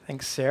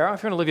Thanks, Sarah.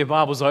 If you want to leave your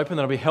Bibles open,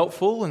 that'll be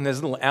helpful. And there's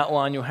a little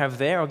outline you'll have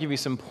there. I'll give you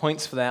some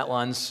points for the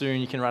outline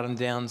soon. You can write them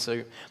down, so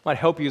it might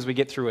help you as we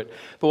get through it.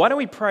 But why don't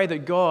we pray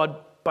that God,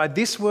 by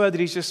this word that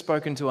He's just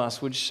spoken to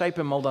us, would shape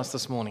and mold us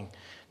this morning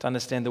to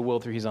understand the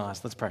world through His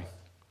eyes. Let's pray.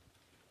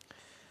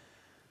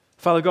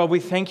 Father God, we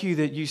thank You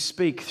that You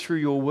speak through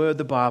Your word,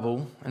 the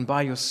Bible, and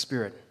by Your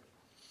Spirit.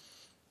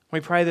 We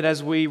pray that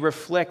as we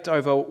reflect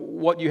over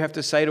what You have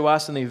to say to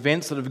us and the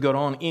events that have gone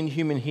on in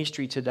human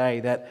history today,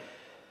 that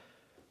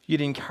You'd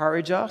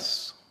encourage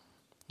us,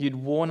 You'd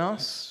warn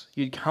us,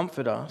 You'd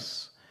comfort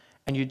us,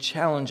 and You'd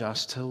challenge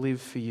us to live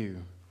for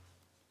You.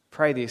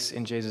 Pray this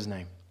in Jesus'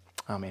 name.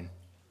 Amen.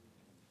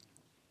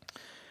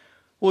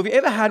 Well, have you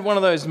ever had one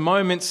of those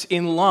moments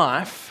in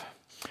life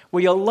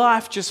where your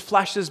life just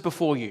flashes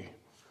before you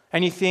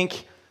and you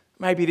think,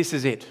 maybe this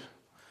is it?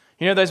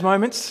 You know those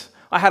moments?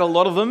 I had a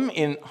lot of them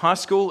in high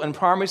school and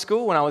primary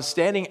school when I was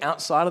standing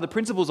outside of the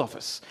principal's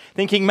office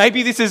thinking,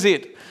 maybe this is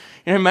it.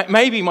 You know,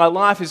 maybe my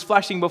life is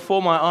flashing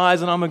before my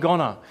eyes and I'm a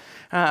goner.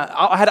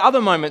 I had other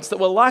moments that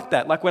were like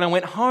that, like when I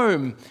went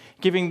home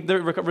giving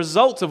the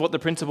results of what the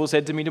principal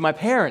said to me to my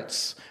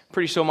parents.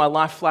 Pretty sure my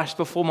life flashed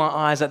before my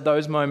eyes at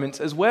those moments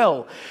as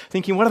well,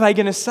 thinking, what are they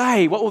going to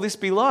say? What will this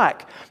be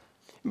like?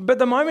 But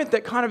the moment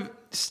that kind of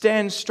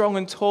stands strong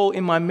and tall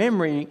in my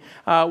memory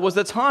was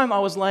the time I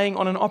was laying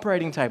on an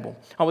operating table.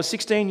 I was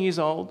 16 years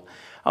old.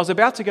 I was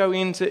about to go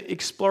into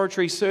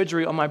exploratory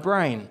surgery on my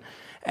brain.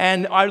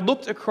 And I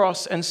looked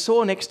across and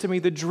saw next to me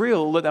the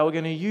drill that they were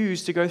going to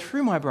use to go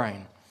through my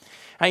brain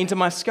into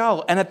my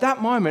skull. And at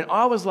that moment,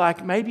 I was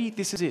like, maybe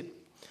this is it.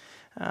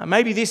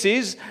 Maybe this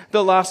is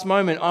the last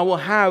moment I will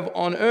have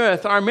on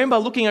earth. I remember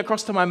looking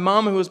across to my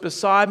mum who was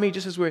beside me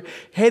just as we were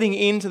heading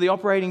into the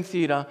operating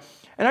theatre,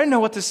 and I didn't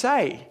know what to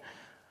say.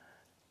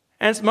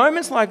 And it's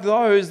moments like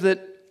those that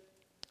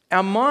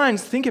our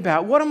minds think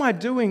about, what am I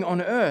doing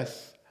on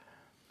earth?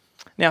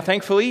 Now,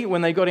 thankfully,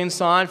 when they got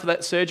inside for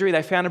that surgery,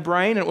 they found a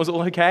brain and it was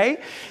all okay.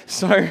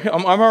 So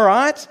I'm all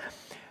right.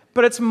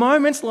 But it's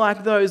moments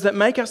like those that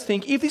make us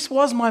think, if this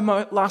was my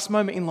last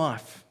moment in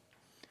life,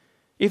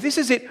 if this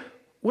is it,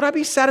 would I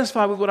be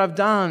satisfied with what I've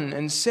done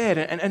and said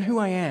and who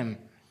I am?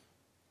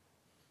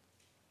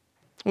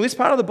 Well, this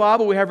part of the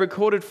Bible we have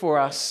recorded for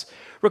us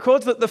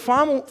records that the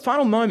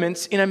final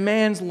moments in a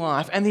man's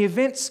life and the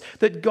events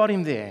that got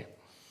him there.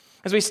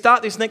 As we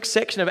start this next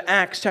section of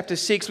Acts chapter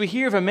 6, we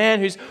hear of a man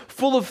who's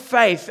full of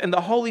faith and the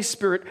Holy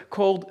Spirit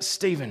called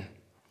Stephen.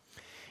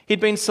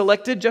 He'd been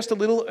selected just a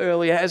little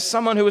earlier as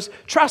someone who was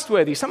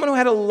trustworthy, someone who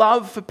had a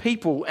love for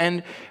people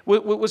and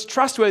was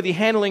trustworthy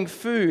handling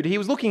food. He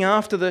was looking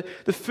after the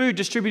food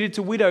distributed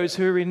to widows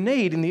who were in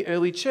need in the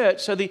early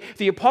church so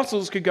the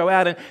apostles could go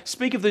out and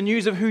speak of the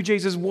news of who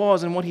Jesus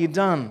was and what He had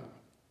done.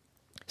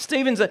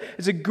 Stephen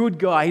is a good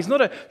guy. He's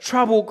not a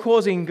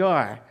trouble-causing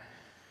guy.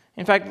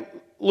 In fact,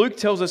 Luke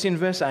tells us in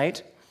verse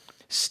 8,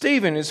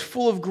 Stephen is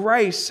full of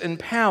grace and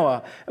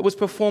power. It was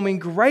performing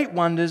great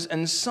wonders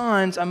and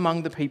signs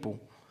among the people.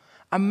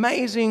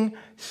 Amazing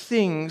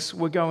things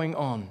were going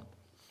on.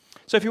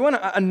 So if you want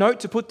a note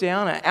to put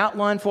down, an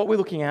outline for what we're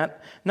looking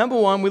at, number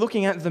one, we're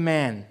looking at the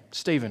man,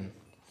 Stephen.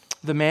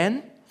 The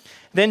man.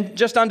 Then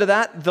just under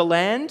that, the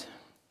land.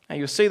 Now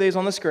you'll see these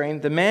on the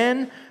screen. The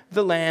man,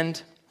 the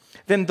land.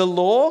 Then the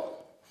law.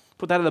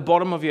 Put that at the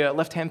bottom of your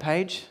left-hand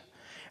page.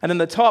 And then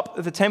the top,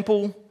 the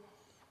temple.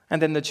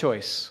 And then the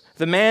choice.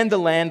 The man, the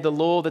land, the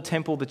law, the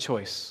temple, the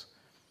choice.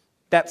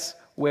 That's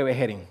where we're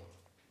heading.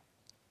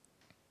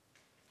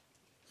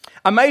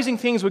 Amazing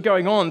things were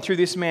going on through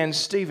this man,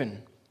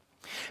 Stephen.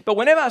 But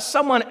whenever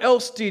someone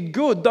else did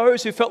good,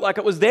 those who felt like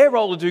it was their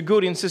role to do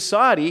good in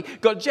society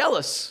got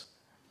jealous.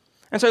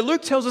 And so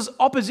Luke tells us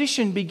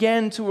opposition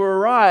began to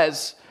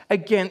arise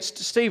against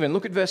Stephen.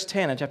 Look at verse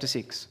 10 of chapter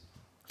 6.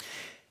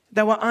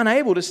 They were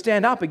unable to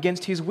stand up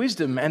against his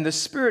wisdom and the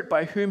spirit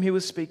by whom he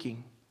was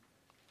speaking.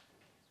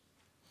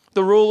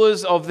 The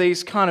rulers of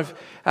these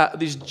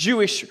this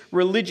Jewish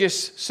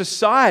religious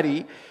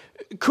society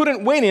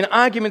couldn't win in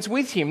arguments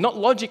with him, not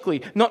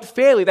logically, not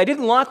fairly. They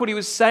didn't like what he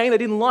was saying, they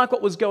didn't like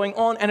what was going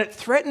on, and it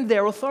threatened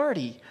their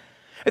authority.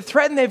 It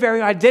threatened their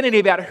very identity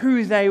about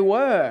who they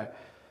were.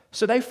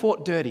 So they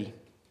fought dirty.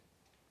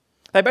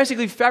 They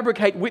basically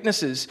fabricate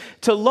witnesses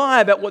to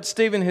lie about what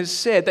Stephen has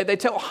said. They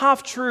tell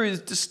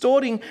half-truths,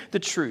 distorting the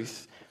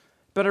truth.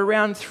 But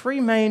around three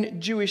main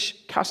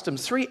Jewish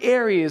customs, three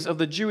areas of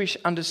the Jewish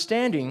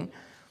understanding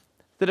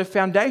that are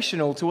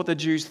foundational to what the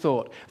Jews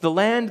thought: the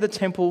land, the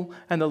temple,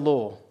 and the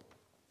law.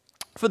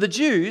 For the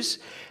Jews,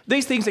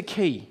 these things are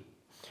key.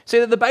 See,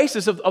 they're the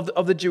basis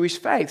of the Jewish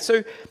faith.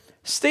 So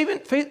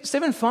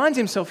Stephen finds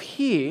himself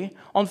here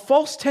on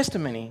false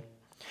testimony,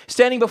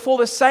 standing before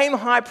the same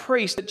high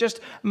priest that just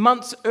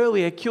months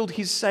earlier killed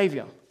his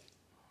Savior. And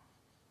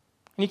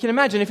you can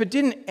imagine if it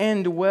didn't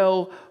end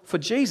well for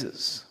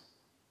Jesus,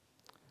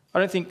 I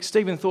don't think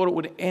Stephen thought it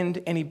would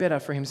end any better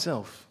for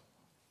himself.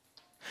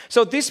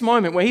 So at this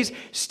moment where he's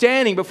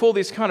standing before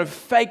this kind of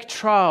fake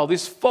trial,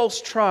 this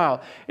false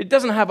trial, it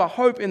doesn't have a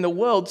hope in the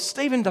world,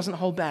 Stephen doesn't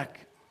hold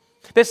back.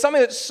 There's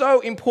something that's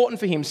so important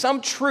for him, some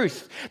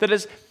truth that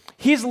has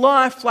His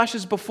life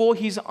flashes before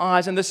his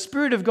eyes, and the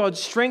Spirit of God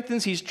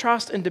strengthens his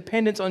trust and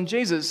dependence on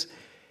Jesus.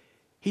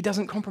 He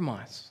doesn't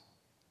compromise.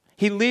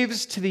 He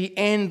lives to the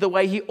end the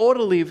way he ought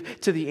to live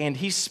to the end.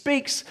 He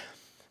speaks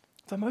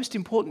the most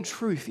important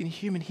truth in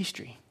human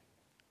history.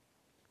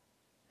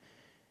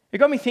 It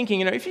got me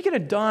thinking, if you're going to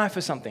die for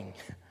something,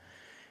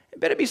 it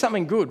better be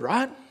something good,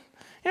 right?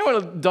 You don't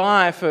want to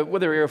die for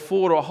whether you're a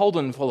Ford or a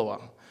Holden follower,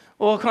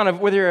 or kind of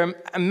whether you're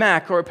a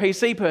Mac or a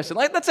PC person.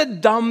 That's a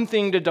dumb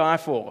thing to die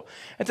for.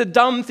 It's a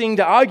dumb thing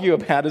to argue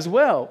about as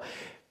well.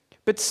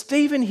 But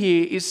Stephen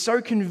here is so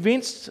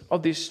convinced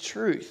of this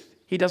truth,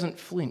 he doesn't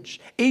flinch,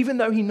 even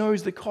though he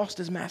knows the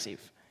cost is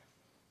massive.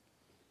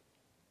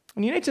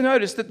 And you need to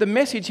notice that the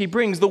message he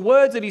brings, the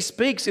words that he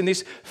speaks in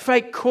this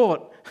fake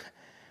court,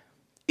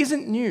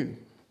 isn't new.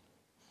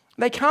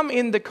 They come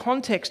in the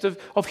context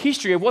of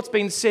history, of what's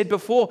been said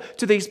before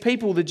to these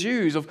people, the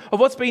Jews, of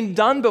what's been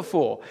done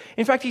before.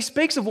 In fact, he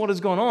speaks of what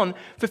has gone on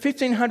for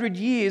 1,500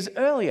 years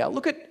earlier.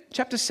 Look at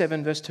chapter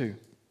 7, verse 2.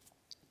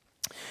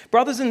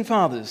 "Brothers and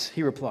fathers,"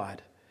 he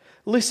replied,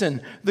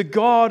 "listen, the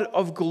God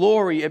of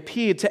glory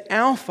appeared to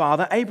our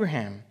father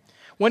Abraham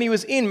when he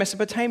was in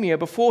Mesopotamia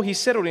before he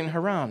settled in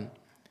Haran,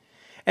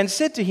 and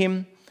said to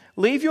him,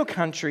 'Leave your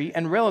country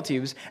and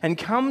relatives and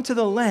come to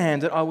the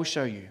land that I will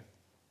show you.'"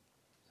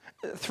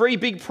 3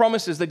 big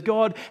promises that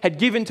God had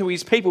given to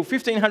his people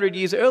 1,500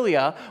 years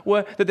earlier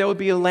were that there would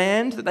be a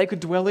land that they could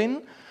dwell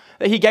in,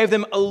 that he gave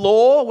them a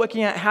law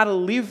working out how to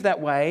live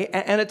that way,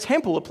 and a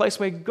temple, a place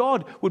where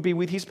God would be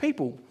with his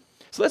people.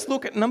 So let's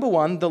look at number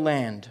 1, the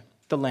land.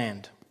 The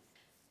land.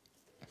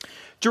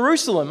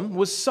 Jerusalem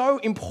was so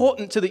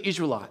important to the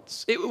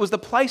Israelites. It was the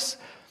place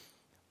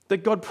that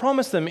God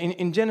promised them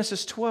in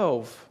Genesis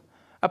 12,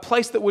 a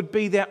place that would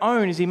be their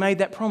own as he made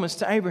that promise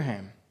to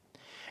Abraham.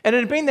 And it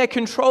had been their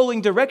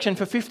controlling direction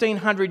for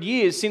 1,500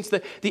 years since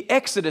the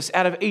Exodus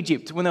out of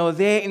Egypt, when they were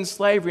there in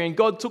slavery and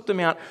God took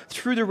them out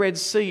through the Red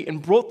Sea and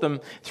brought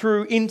them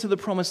through into the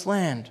Promised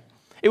Land.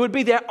 It would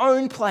be their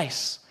own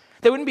place.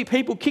 There wouldn't be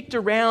people kicked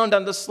around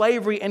under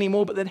slavery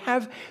anymore, but they'd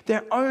have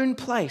their own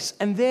place,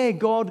 and there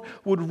God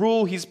would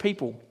rule his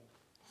people.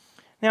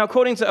 Now,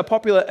 according to a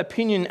popular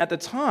opinion at the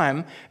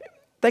time,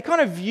 they kind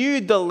of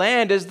viewed the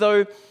land as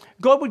though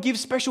God would give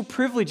special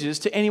privileges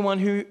to anyone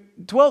who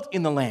dwelt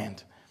in the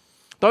land.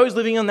 Those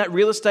living on that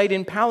real estate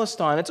in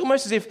Palestine, it's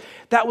almost as if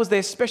that was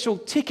their special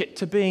ticket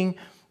to being,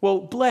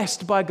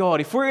 blessed by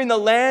God. If we're in the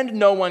land,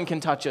 no one can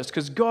touch us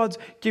because God's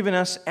given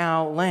us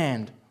our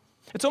land.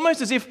 It's almost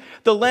as if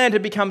the land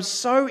had become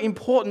so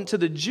important to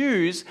the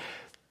Jews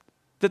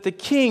that the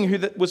king who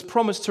was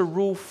promised to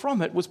rule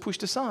from it was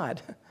pushed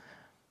aside.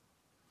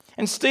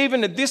 And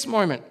Stephen, at this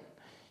moment,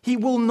 he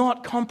will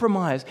not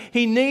compromise.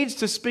 He needs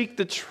to speak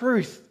the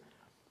truth.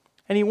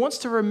 And he wants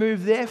to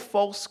remove their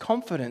false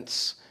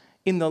confidence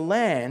in the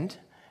land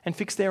and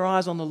fix their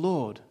eyes on the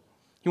Lord.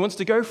 He wants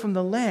to go from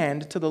the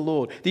land to the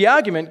Lord. The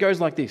argument goes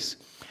like this.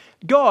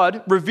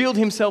 God revealed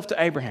himself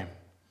to Abraham.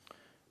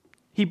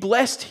 He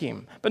blessed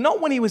him, but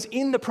not when he was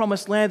in the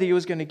promised land that he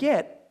was going to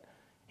get.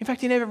 In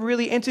fact, he never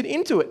really entered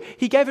into it.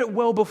 He gave it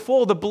well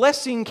before. The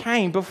blessing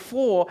came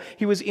before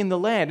he was in the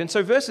land. And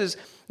so verses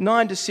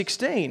 9 to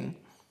 16,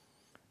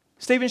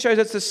 Stephen shows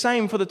it's the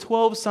same for the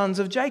 12 sons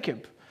of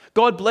Jacob.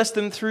 God blessed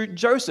them through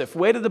Joseph.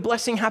 Where did the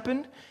blessing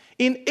happen?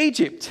 In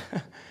Egypt.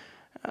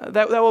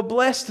 They were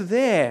blessed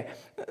there.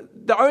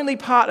 The only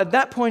part at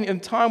that point in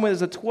time where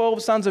there's the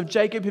 12 sons of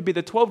Jacob, who'd be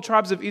the 12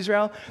 tribes of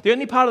Israel, the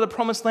only part of the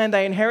promised land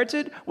they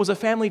inherited was a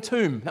family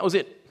tomb. That was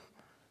it.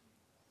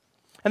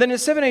 And then in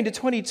 17 to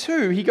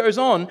 22, he goes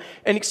on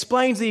and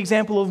explains the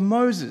example of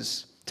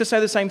Moses to say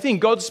the same thing.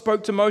 God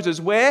spoke to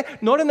Moses where?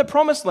 Not in the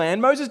promised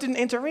land. Moses didn't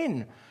enter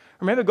in.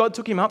 Remember, God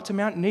took him up to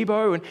Mount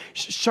Nebo and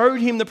showed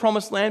him the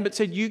promised land, but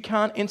said, you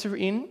can't enter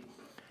in.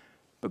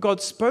 But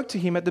God spoke to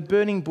him at the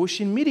burning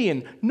bush in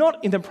Midian,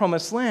 not in the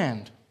promised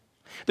land.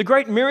 The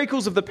great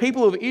miracles of the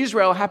people of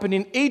Israel happened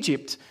in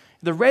Egypt,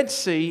 the Red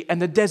Sea,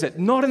 and the desert,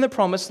 not in the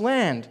promised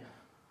land.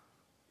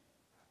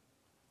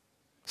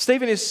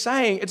 Stephen is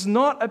saying it's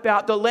not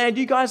about the land.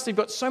 You guys have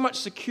got so much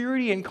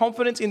security and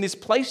confidence in this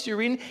place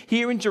you're in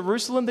here in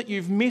Jerusalem that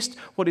you've missed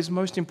what is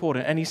most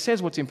important. And he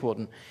says what's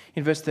important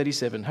in verse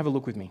 37. Have a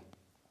look with me.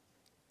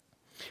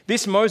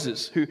 This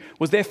Moses, who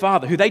was their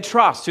father, who they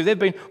trust, who they've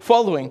been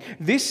following,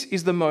 this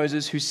is the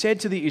Moses who said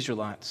to the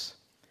Israelites,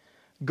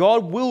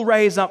 God will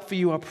raise up for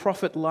you a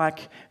prophet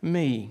like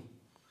me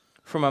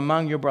from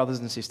among your brothers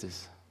and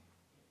sisters.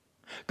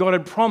 God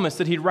had promised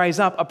that he'd raise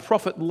up a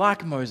prophet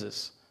like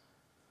Moses.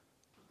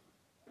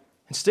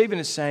 And Stephen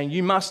is saying,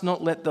 you must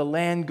not let the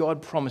land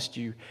God promised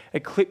you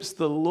eclipse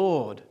the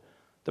Lord,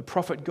 the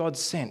prophet God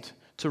sent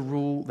to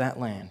rule that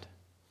land.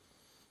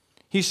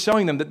 He's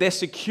showing them that their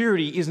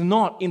security is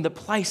not in the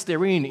place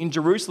they're in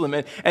Jerusalem,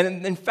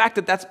 and in fact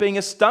that that's being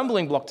a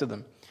stumbling block to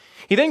them.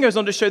 He then goes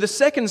on to show the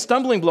second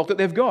stumbling block that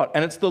they've got,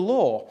 and it's the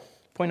law.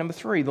 Point number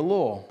 3, the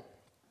law.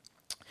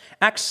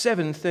 Acts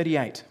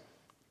 7:38.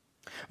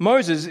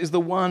 Moses is the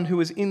one who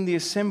was in the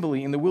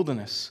assembly in the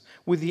wilderness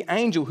with the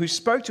angel who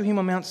spoke to him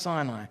on Mount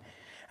Sinai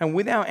and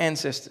with our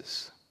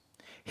ancestors.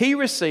 He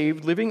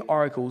received living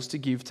oracles to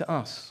give to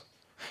us.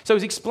 So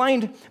he's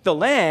explained the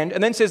land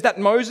and then says that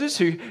Moses,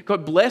 who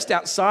got blessed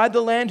outside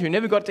the land, who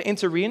never got to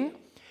enter in,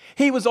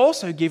 he was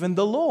also given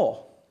the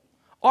law,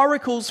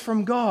 oracles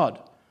from God.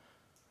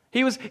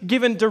 He was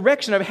given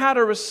direction of how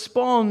to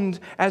respond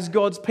as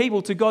God's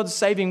people to God's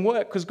saving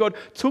work, because God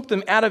took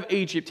them out of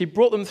Egypt. He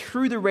brought them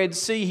through the Red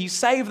Sea. He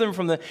saved them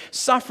from the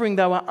suffering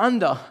they were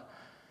under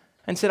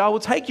and said, I will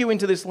take you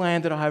into this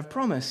land that I have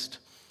promised.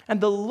 And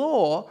the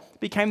law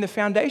became the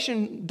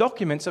foundation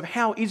documents of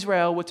how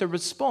Israel were to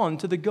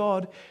respond to the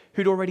God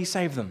who'd already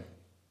saved them.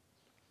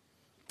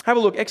 Have a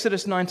look,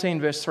 Exodus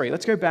 19, verse 3.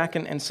 Let's go back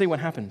and see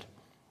what happened.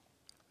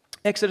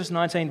 Exodus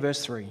 19,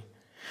 verse 3.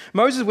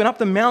 Moses went up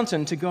the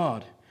mountain to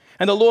God,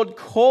 and the Lord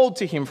called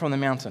to him from the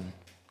mountain.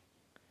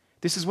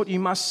 This is what you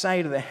must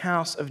say to the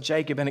house of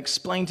Jacob and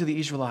explain to the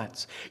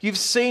Israelites. You've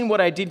seen what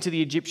I did to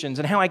the Egyptians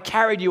and how I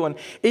carried you on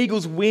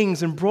eagle's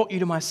wings and brought you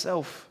to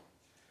myself.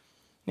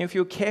 Now, if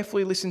you'll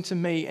carefully listen to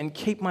me and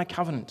keep my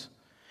covenant,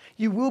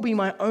 you will be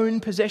my own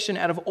possession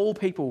out of all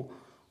people,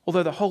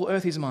 although the whole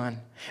earth is mine.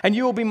 And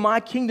you will be my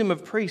kingdom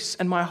of priests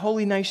and my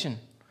holy nation.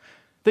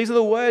 These are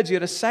the words you're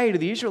to say to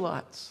the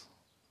Israelites.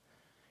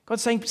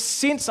 God's saying,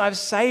 since I've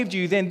saved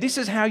you, then this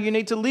is how you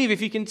need to live.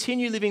 If you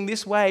continue living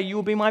this way, you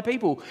will be my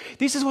people.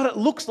 This is what it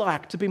looks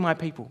like to be my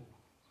people.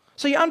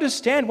 So you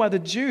understand why the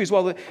Jews,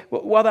 while they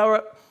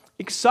were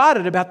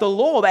excited about the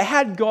law, they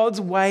had God's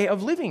way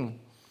of living.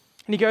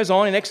 And he goes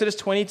on in Exodus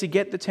 20 to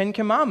get the 10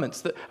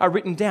 Commandments that are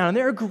written down. And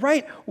they're a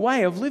great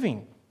way of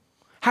living.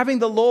 Having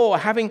the law,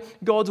 having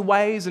God's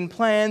ways and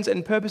plans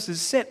and purposes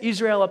set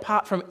Israel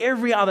apart from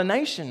every other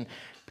nation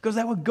because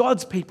they were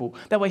God's people.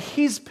 They were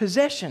his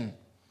possession.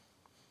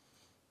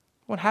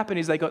 What happened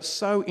is they got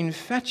so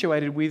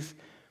infatuated with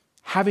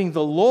having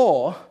the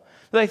law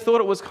that they thought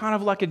it was kind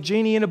of like a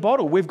genie in a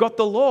bottle. We've got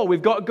the law.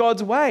 We've got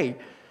God's way.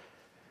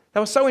 They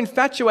were so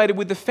infatuated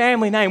with the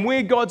family name,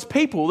 we're God's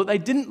people, that they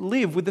didn't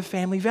live with the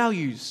family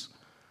values.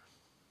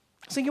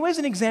 I was thinking, where's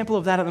an example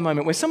of that at the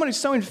moment, where someone is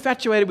so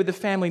infatuated with the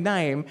family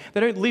name, they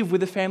don't live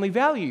with the family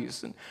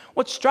values? And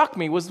what struck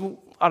me was,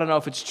 I don't know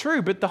if it's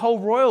true, but the whole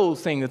royal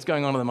thing that's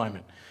going on at the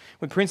moment,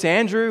 with Prince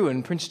Andrew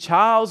and Prince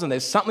Charles, and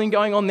there's something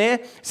going on there.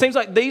 It seems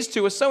like these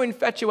two are so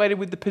infatuated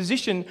with the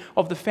position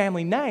of the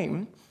family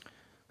name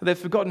that they've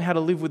forgotten how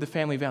to live with the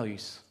family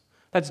values.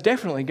 That's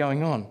definitely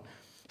going on.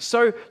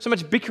 So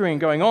much bickering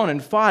going on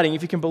and fighting,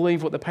 if you can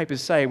believe what the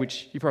papers say,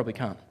 which you probably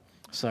can't.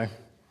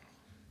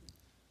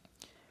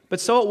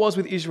 But so it was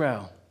with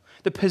Israel.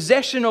 The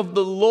possession of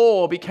the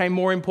law became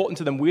more important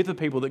to them with the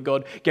people that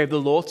God gave the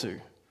law to,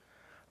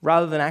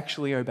 rather than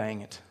actually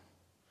obeying it,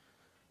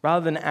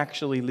 rather than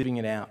actually living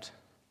it out.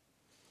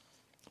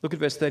 Look at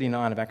verse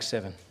 39 of Acts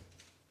 7.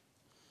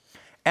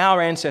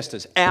 Our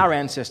ancestors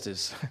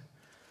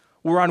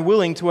were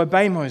unwilling to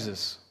obey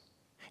Moses.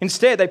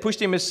 Instead, they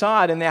pushed him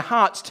aside and their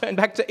hearts turned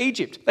back to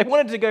Egypt. They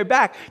wanted to go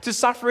back to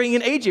suffering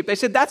in Egypt. They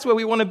said, that's where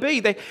we want to be.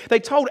 They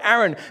told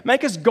Aaron,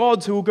 make us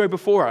gods who will go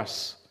before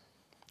us.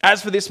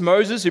 As for this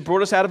Moses who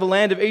brought us out of the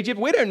land of Egypt,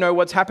 we don't know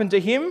what's happened to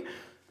him.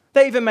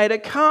 They even made a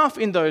calf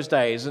in those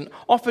days and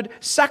offered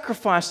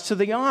sacrifice to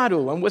the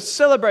idol and were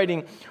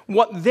celebrating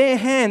what their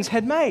hands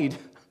had made.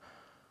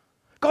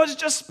 God's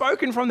just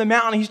spoken from the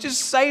mountain. He's just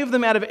saved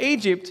them out of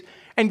Egypt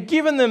and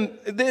given them,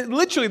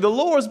 literally, the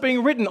law is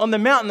being written on the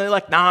mountain. They're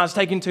like, nah, it's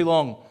taking too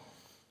long.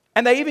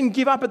 And they even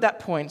give up at that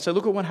point. So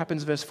look at what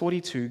happens, verse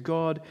 42.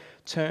 God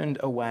turned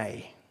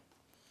away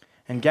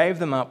and gave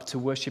them up to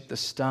worship the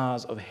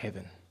stars of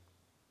heaven.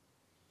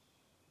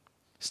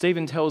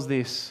 Stephen tells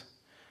this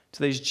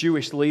to these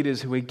Jewish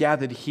leaders who are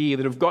gathered here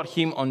that have got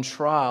him on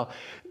trial.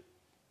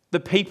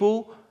 The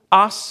people,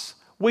 us,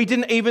 we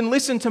didn't even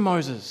listen to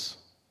Moses.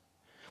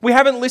 We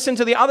haven't listened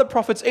to the other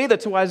prophets either,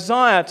 to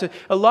Isaiah, to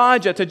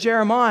Elijah, to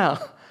Jeremiah.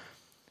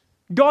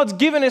 God's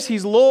given us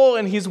his law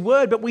and his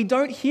word, but we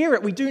don't hear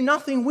it. We do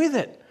nothing with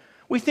it.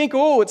 We think,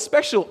 oh, it's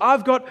special.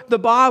 I've got the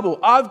Bible.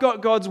 I've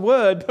got God's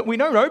word, but we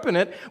don't open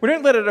it. We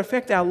don't let it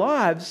affect our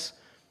lives.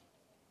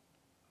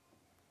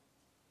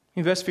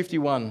 In verse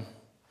 51,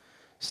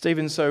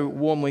 Stephen so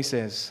warmly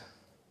says,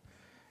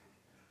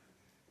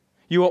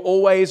 you are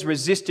always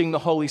resisting the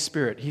Holy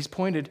Spirit. He's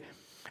pointed,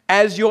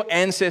 as your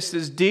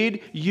ancestors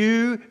did,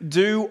 you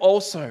do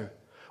also.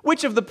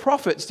 Which of the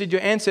prophets did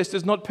your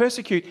ancestors not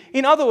persecute?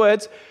 In other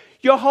words,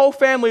 your whole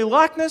family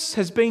likeness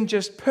has been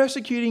just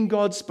persecuting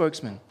God's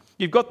spokesman.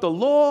 You've got the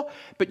law,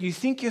 but you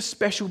think you're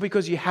special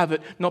because you have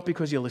it, not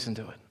because you listen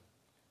to it.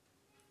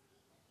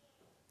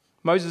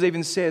 Moses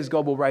even says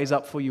God will raise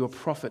up for you a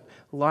prophet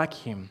like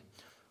him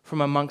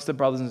from amongst the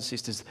brothers and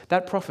sisters.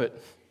 That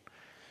prophet,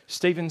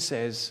 Stephen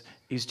says,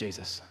 is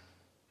Jesus.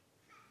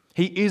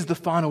 He is the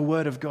final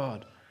word of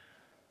God.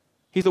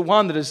 He's the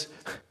one that has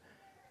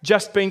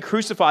just been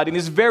crucified in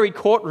this very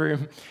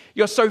courtroom.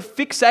 You're so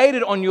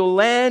fixated on your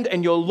land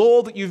and your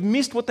law that you've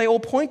missed what they all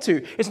point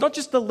to. It's not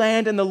just the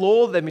land and the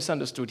law they've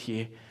misunderstood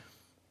here.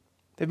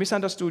 They've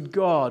misunderstood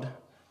God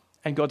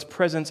and God's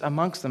presence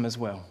amongst them as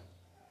well.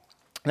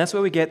 And that's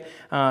where we get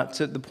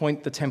to the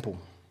point, the temple.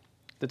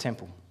 The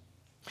temple.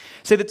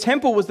 See, the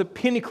temple was the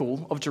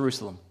pinnacle of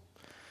Jerusalem.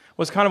 It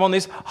was kind of on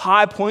this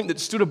high point that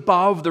stood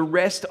above the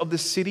rest of the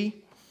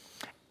city.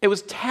 It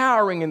was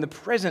towering in the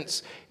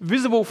presence,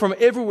 visible from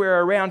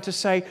everywhere around to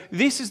say,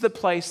 this is the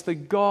place the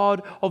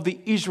God of the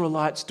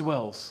Israelites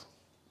dwells.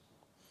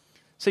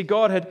 See,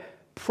 God had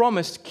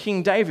promised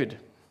King David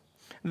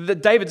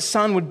that David's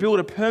son would build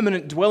a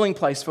permanent dwelling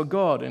place for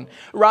God. And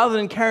rather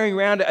than carrying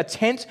around a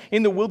tent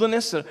in the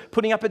wilderness, or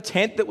putting up a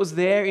tent that was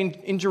there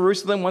in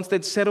Jerusalem once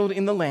they'd settled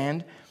in the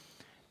land,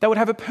 they would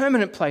have a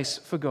permanent place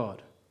for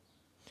God.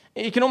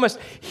 You can almost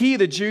hear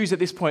the Jews at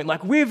this point,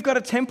 like, we've got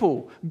a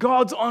temple.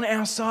 God's on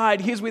our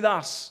side. He's with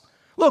us.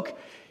 Look,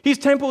 his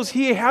temple's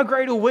here. How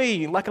great are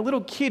we? Like a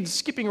little kid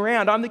skipping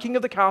around. I'm the king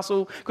of the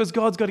castle because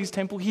God's got his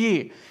temple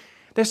here.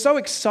 They're so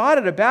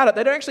excited about it,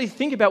 they don't actually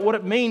think about what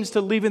it means to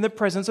live in the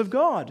presence of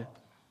God.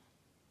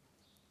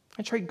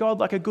 They treat God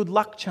like a good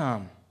luck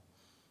charm.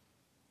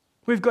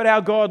 We've got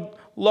our God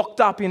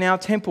locked up in our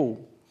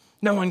temple.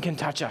 No one can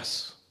touch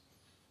us.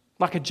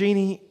 Like a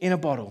genie in a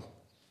bottle.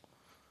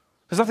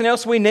 There's nothing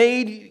else we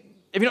need.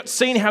 Have you not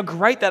seen how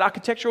great that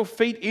architectural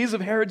feat is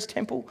of Herod's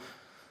temple?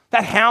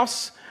 That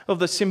house of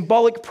the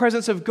symbolic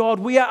presence of God.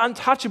 We are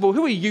untouchable.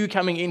 Who are you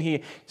coming in here,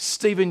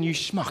 Stephen, you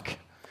schmuck,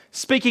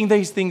 speaking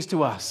these things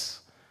to us?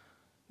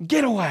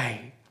 Get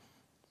away.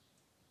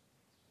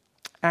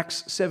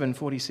 Acts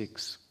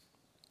 7:46.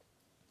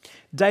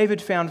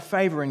 David found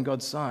favor in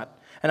God's sight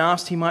and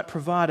asked he might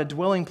provide a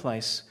dwelling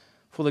place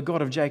for the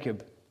God of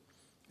Jacob.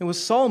 It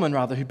was Solomon,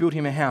 rather, who built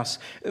him a house.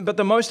 But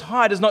the Most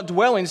High does not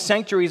dwell in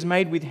sanctuaries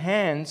made with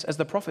hands, as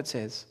the prophet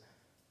says.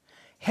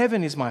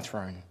 Heaven is my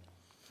throne,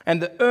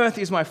 and the earth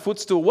is my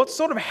footstool. What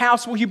sort of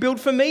house will you build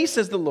for me,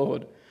 says the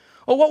Lord?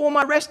 Or what will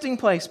my resting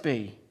place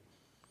be?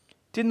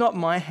 Did not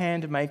my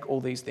hand make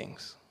all these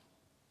things?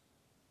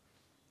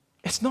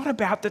 It's not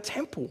about the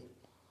temple,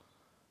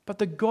 but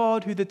the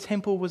God who the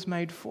temple was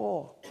made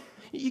for.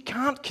 You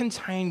can't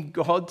contain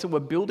God to a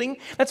building.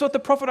 That's what the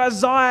prophet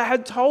Isaiah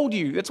had told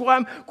you. That's why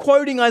I'm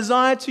quoting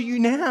Isaiah to you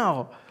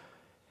now.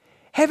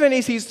 Heaven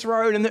is his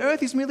throne and the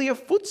earth is merely a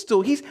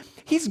footstool. He's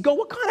God.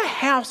 What kind of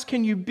house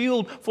can you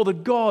build for the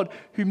God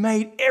who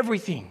made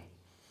everything?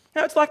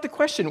 Now, it's like the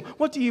question,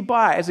 what do you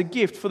buy as a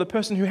gift for the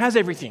person who has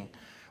everything?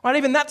 Right,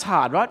 even that's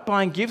hard, right?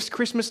 Buying gifts,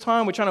 Christmas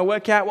time, we're trying to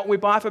work out what we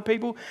buy for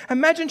people.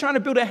 Imagine trying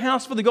to build a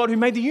house for the God who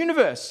made the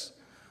universe.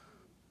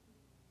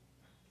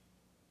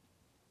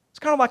 It's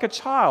kind of like a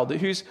child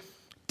who's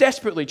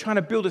desperately trying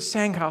to build a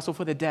sandcastle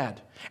for their dad.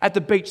 At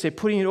the beach, they're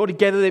putting it all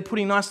together, they're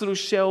putting nice little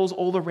shells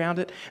all around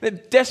it. They're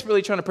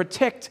desperately trying to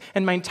protect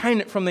and maintain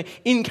it from the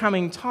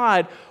incoming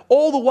tide,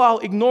 all the while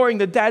ignoring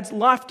the dad's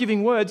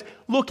life-giving words,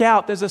 look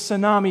out, there's a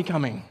tsunami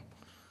coming.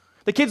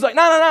 The kid's like,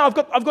 no,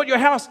 I've got your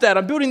house, Dad.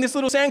 I'm building this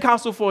little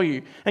sandcastle for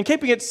you and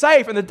keeping it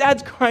safe. And the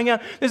dad's crying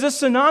out, there's a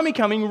tsunami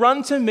coming,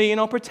 run to me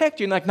and I'll protect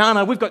you. And like,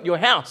 no, we've got your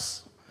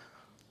house.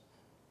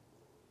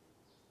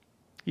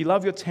 You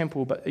love your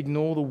temple, but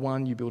ignore the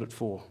one you built it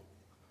for.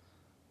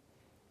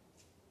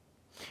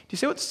 Do you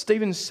see what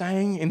Stephen's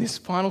saying in this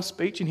final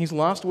speech, in his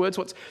last words?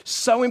 What's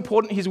so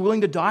important he's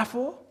willing to die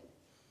for?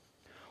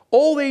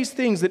 All these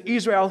things that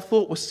Israel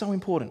thought were so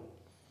important.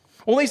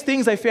 All these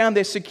things they found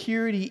their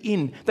security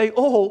in, they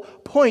all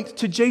point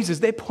to Jesus.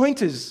 They're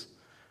pointers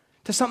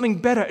to something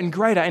better and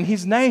greater, and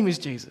his name is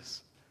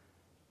Jesus.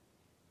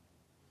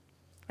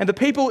 And the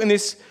people in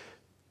this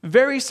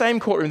very same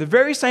courtroom, the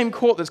very same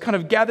court that's kind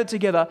of gathered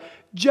together,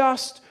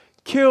 just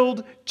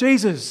killed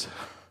Jesus.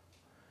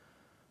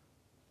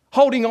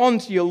 Holding on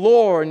to your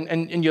law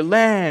and your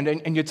land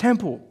and your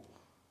temple.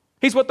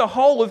 He's what the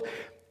whole of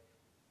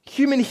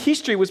human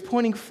history was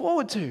pointing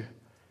forward to.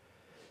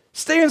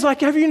 Stephen's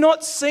like, have you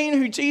not seen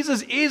who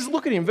Jesus is?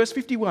 Look at him, verse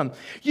 51.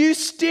 You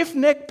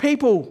stiff-necked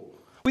people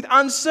with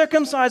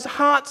uncircumcised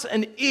hearts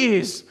and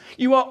ears,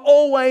 you are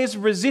always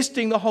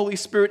resisting the Holy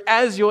Spirit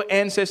as your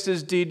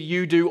ancestors did,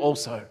 you do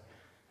also.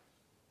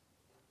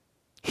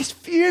 He's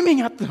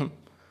fuming at them.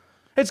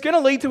 It's going to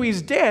lead to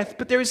his death,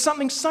 but there is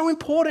something so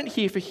important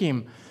here for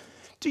him.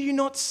 Do you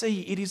not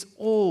see it is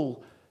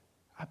all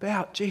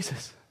about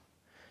Jesus?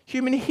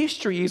 Human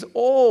history is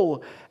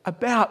all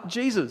about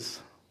Jesus.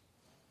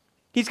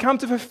 He's come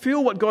to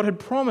fulfill what God had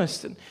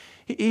promised. And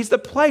he's the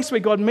place where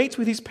God meets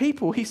with his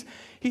people. He's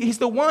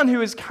the one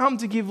who has come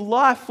to give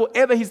life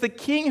forever. He's the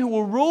king who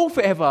will rule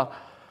forever.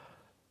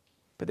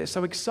 But they're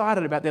so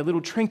excited about their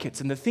little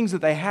trinkets and the things that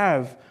they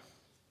have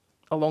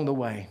along the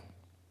way.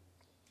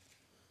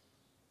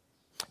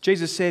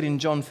 Jesus said in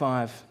John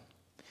 5,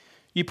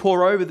 you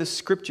pore over the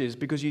scriptures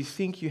because you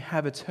think you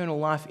have eternal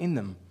life in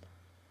them,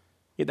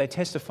 yet they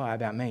testify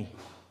about me.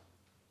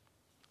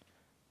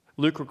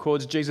 Luke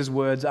records Jesus'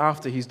 words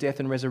after his death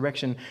and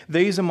resurrection.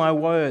 These are my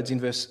words in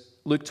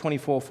Luke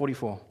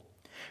 24:44.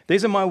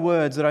 These are my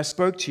words that I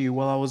spoke to you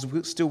while I was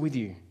still with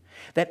you,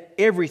 that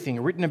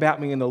everything written about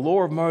me in the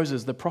law of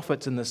Moses, the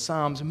prophets, and the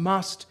Psalms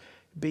must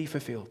be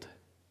fulfilled.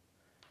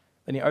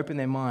 Then he opened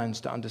their minds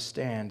to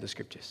understand the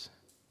scriptures.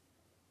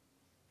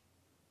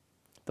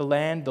 The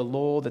land, the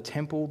law, the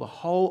temple, the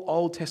whole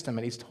Old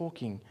Testament is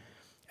talking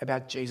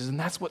about Jesus. And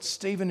that's what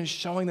Stephen is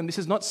showing them. This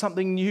is not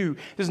something new.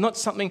 This is not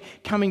something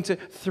coming to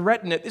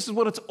threaten it. This is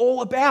what it's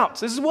all about.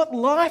 This is what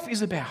life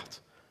is about.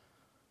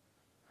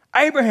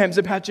 Abraham's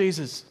about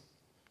Jesus.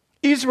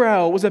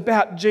 Israel was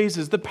about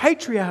Jesus. The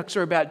patriarchs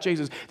are about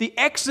Jesus. The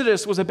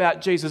Exodus was about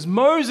Jesus.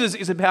 Moses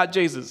is about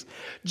Jesus.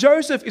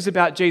 Joseph is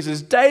about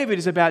Jesus. David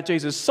is about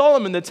Jesus.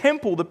 Solomon, the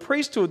temple, the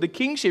priesthood, the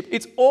kingship.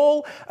 It's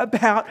all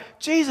about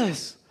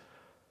Jesus.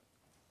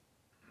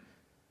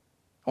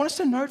 I want us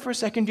to note for a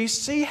second, do you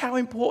see how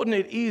important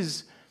it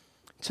is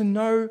to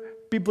know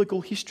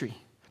biblical history?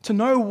 To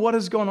know what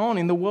has gone on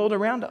in the world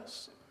around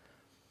us?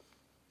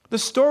 The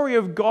story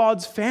of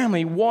God's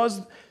family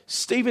was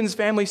Stephen's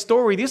family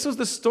story. This was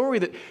the story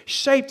that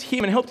shaped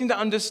him and helped him to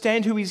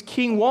understand who his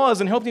king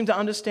was and helped him to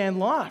understand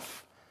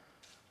life.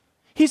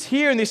 He's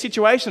here in this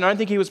situation I don't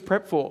think he was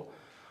prepped for.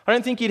 I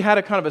don't think he'd had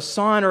a kind of a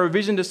sign or a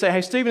vision to say,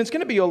 hey, Stephen, it's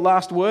going to be your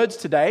last words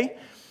today.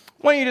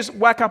 Why don't you just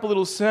whack up a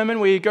little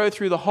sermon where you go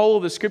through the whole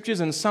of the scriptures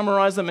and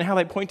summarize them and how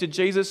they point to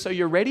Jesus so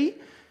you're ready?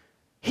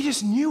 He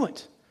just knew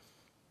it.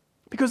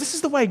 Because this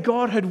is the way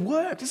God had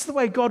worked. This is the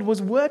way God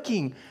was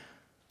working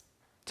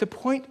to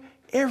point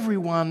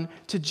everyone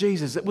to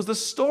Jesus. It was the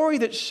story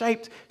that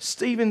shaped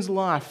Stephen's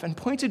life and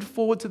pointed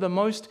forward to the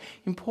most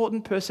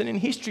important person in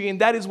history, and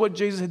that is what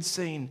Jesus had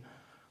seen.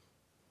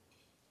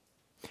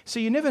 So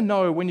you never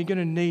know when you're going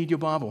to need your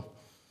Bible.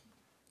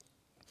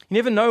 You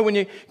never know when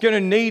you're going to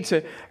need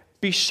to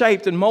be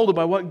shaped and molded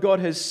by what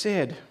God has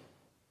said.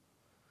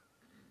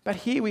 But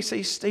here we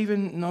see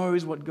Stephen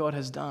knows what God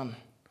has done.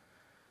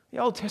 The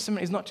Old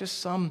Testament is not just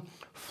some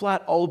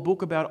flat old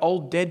book about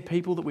old dead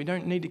people that we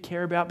don't need to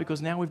care about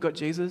because now we've got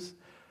Jesus.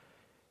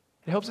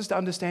 It helps us to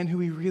understand who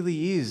he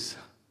really is.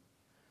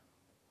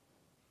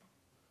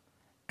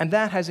 And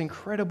that has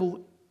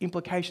incredible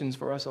implications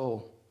for us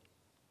all.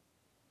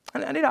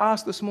 And I need to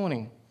ask this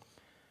morning,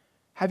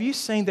 have you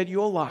seen that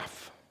your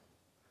life,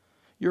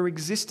 your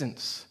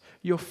existence,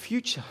 your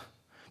future,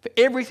 for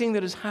everything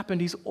that has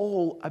happened is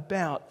all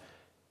about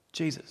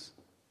Jesus?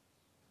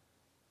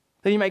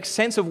 That he makes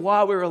sense of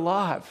why we're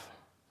alive.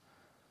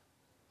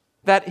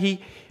 That he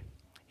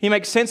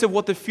makes sense of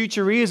what the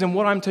future is and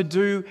what I'm to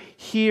do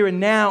here and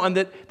now, and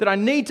that I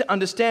need to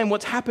understand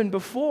what's happened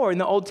before in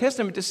the Old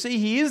Testament to see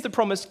he is the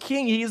promised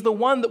king. He is the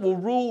one that will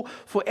rule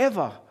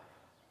forever.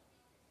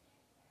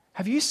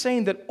 Have you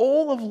seen that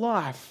all of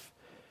life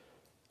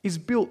is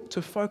built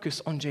to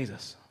focus on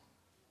Jesus?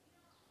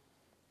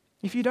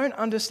 If you don't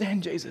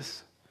understand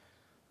Jesus,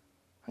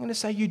 I'm going to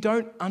say you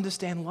don't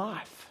understand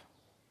life.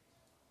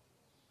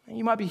 And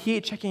you might be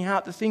here checking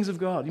out the things of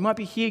God. You might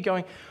be here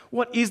going,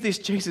 what is this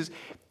Jesus?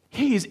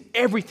 He is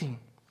everything.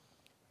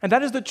 And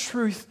that is the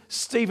truth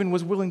Stephen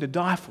was willing to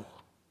die for.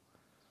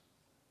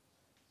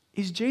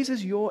 Is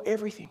Jesus your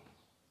everything?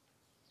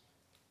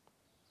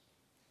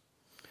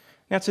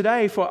 Now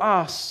today for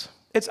us,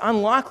 it's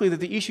unlikely that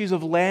the issues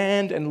of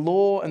land and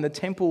law and the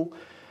temple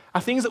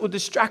are things that would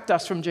distract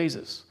us from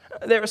Jesus.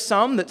 There are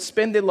some that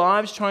spend their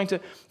lives trying to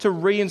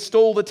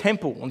reinstall the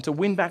temple and to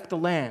win back the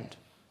land.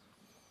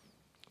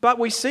 But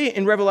we see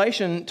in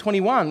Revelation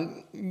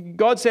 21,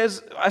 God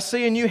says, I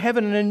see a new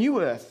heaven and a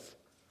new earth.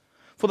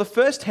 For the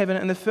first heaven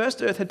and the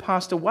first earth had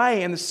passed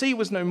away, and the sea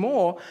was no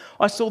more.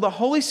 I saw the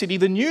holy city,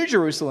 the new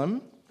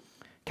Jerusalem,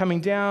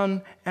 coming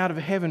down out of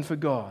heaven for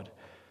God,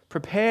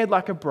 prepared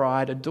like a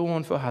bride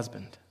adorned for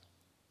husband.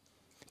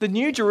 The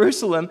new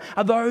Jerusalem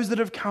are those that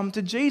have come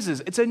to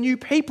Jesus. It's a new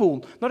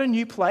people, not a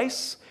new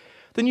place.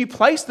 The new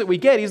place that we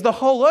get is the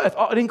whole earth.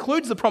 Oh, it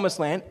includes the promised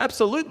land,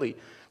 absolutely.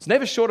 It's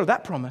never short of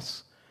that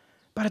promise.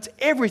 But it's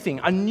everything,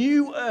 a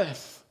new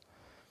earth.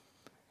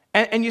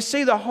 And you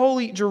see the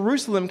holy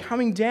Jerusalem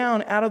coming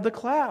down out of the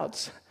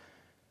clouds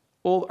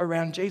all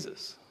around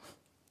Jesus.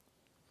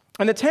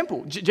 And the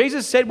temple,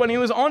 Jesus said when he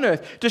was on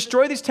earth,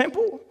 destroy this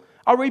temple,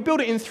 I'll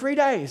rebuild it in 3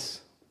 days.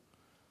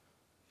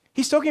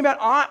 He's talking about,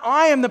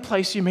 I am the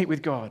place you meet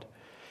with God.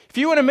 If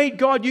you want to meet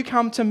God, you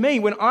come to me.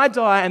 When I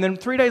die and then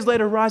 3 days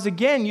later rise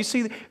again, you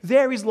see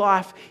there is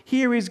life,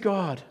 here is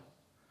God.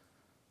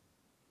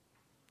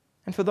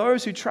 And for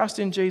those who trust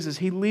in Jesus,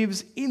 he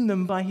lives in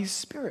them by his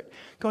Spirit.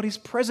 God is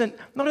present,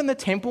 not in the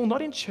temple,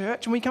 not in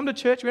church. When we come to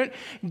church, we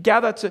don't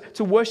gather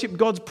to worship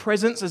God's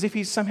presence as if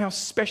he's somehow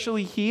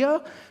specially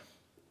here.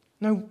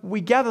 No, we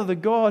gather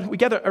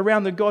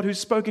around the God who's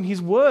spoken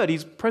his word.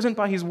 He's present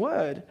by his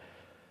word.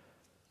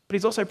 But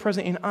he's also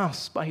present in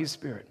us by his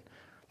Spirit.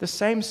 The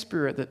same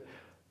Spirit that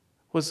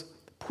was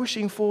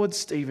pushing forward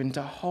Stephen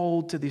to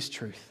hold to this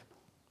truth.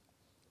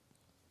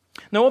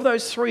 Now, of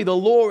those three, the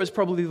law is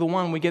probably the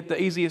one we get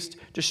the easiest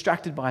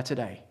distracted by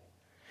today.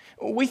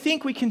 We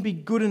think we can be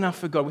good enough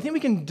for God. We think we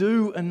can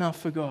do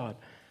enough for God.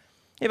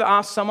 You ever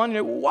ask someone,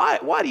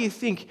 why do you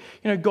think,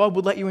 God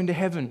would let you into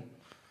heaven?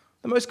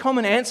 The most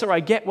common answer I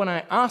get when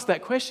I ask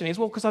that question is,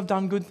 well, because I've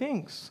done good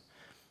things.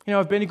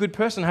 I've been a good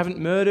person. I haven't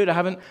murdered. I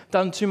haven't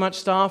done too much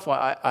stuff.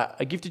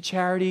 I give to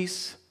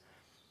charities.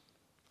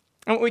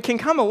 And we can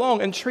come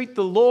along and treat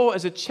the law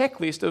as a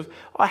checklist of,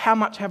 how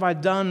much have I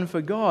done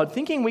for God,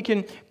 thinking we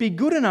can be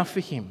good enough for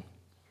him.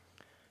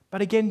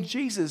 But again,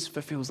 Jesus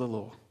fulfills the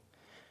law.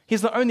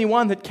 He's the only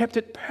one that kept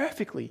it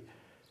perfectly.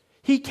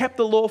 He kept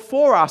the law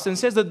for us and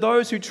says that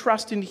those who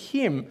trust in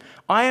him,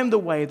 I am the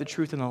way, the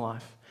truth, and the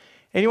life.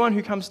 Anyone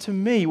who comes to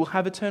me will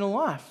have eternal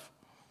life.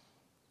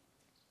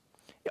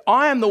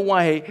 I am the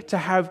way to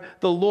have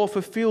the law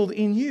fulfilled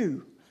in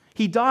you.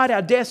 He died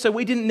our death so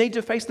we didn't need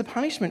to face the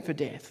punishment for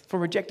death, for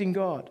rejecting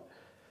God.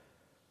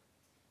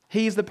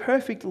 He is the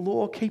perfect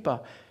law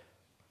keeper.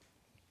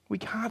 We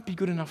can't be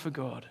good enough for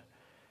God.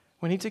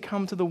 We need to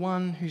come to the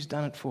one who's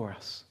done it for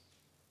us.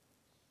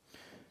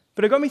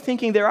 But it got me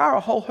thinking there are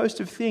a whole host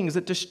of things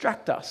that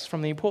distract us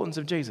from the importance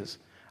of Jesus,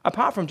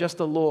 apart from just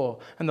the law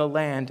and the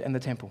land and the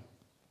temple.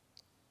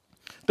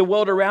 The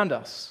world around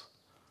us,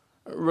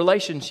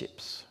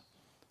 relationships,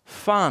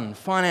 fun,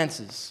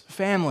 finances,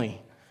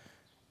 family,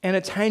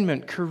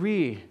 entertainment,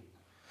 career.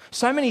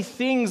 So many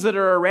things that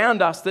are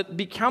around us that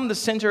become the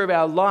center of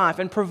our life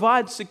and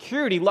provide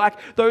security, like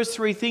those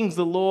three things,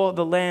 the law,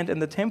 the land,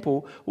 and the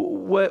temple,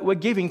 were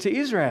giving to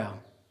Israel.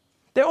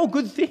 They're all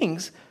good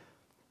things,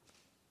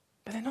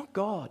 but they're not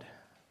God.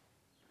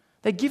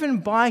 They're given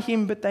by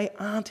him, but they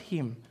aren't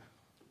him.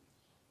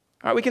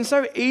 All right, we can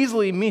so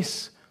easily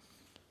miss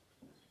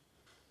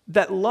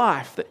that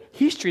life, that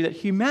history, that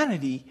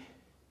humanity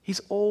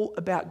is all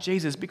about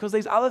Jesus because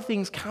these other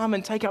things come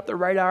and take up the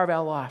radar of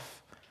our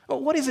life. Well,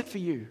 what is it for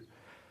you?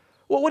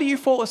 Well, what do you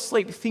fall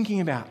asleep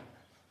thinking about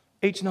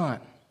each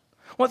night?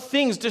 What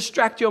things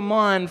distract your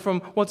mind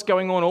from what's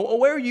going on? Or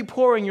where are you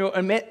pouring your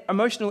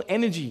emotional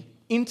energy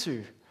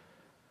into?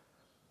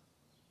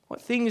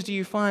 What things do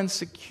you find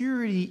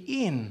security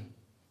in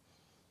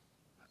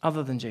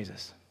other than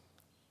Jesus?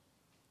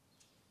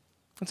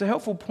 It's a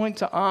helpful point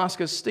to ask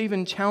as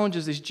Stephen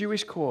challenges this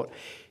Jewish court.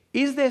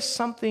 Is there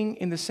something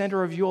in the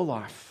center of your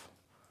life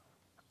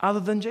other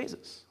than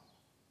Jesus?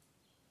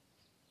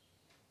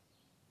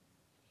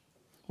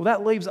 Well,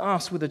 that leaves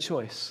us with a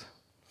choice.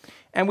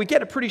 And we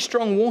get a pretty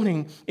strong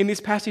warning in this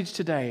passage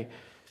today.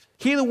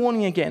 Hear the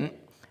warning again,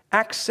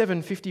 Acts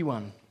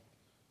 7:51.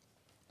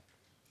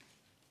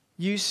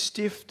 You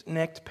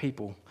stiff-necked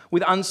people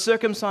with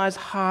uncircumcised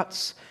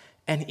hearts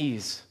and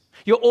ears.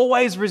 You're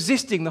always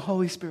resisting the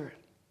Holy Spirit.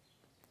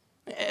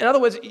 In other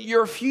words,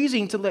 you're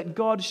refusing to let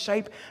God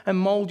shape and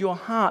mold your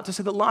heart to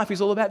say that life is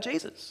all about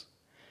Jesus.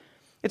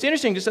 It's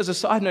interesting, just as a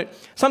side note,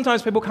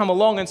 sometimes people come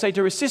along and say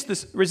to resist the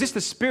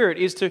Spirit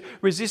is to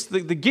resist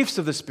the gifts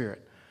of the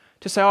Spirit.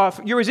 To say, if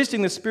you're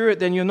resisting the Spirit,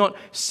 then you're not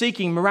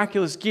seeking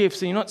miraculous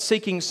gifts and you're not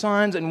seeking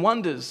signs and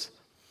wonders.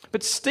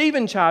 But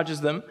Stephen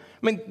charges them.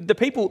 I mean, the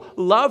people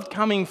loved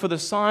coming for the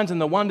signs and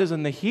the wonders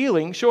and the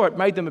healing. Sure, it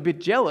made them a bit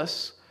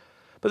jealous.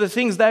 But the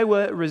things they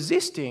were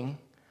resisting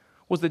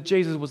was that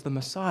Jesus was the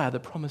Messiah, the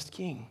promised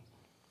King.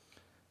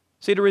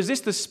 See, to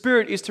resist the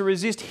Spirit is to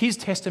resist his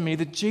testimony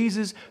that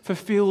Jesus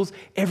fulfills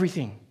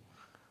everything.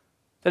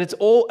 That it's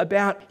all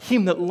about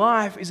him, that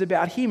life is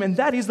about him, and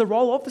that is the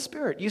role of the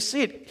Spirit. You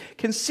see it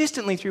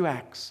consistently through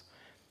Acts.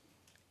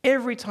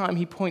 Every time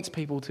he points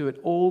people to it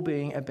all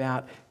being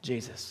about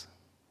Jesus.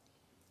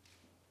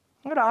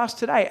 I'm going to ask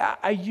today,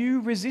 are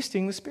you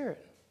resisting the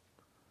Spirit?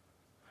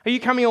 Are you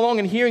coming along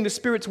and hearing the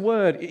Spirit's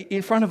word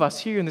in front of us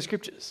here in the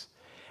Scriptures?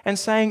 And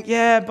saying,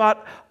 yeah,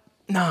 but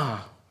nah.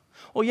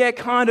 Or yeah,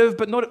 kind of,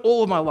 but not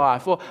all of my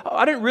life. Or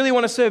I don't really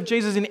want to serve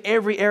Jesus in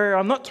every area.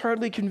 I'm not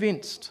totally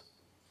convinced.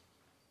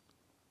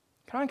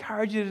 Can I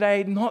encourage you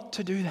today not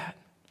to do that?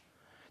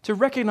 To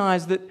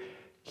recognize that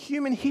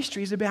human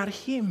history is about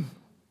him.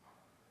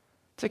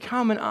 To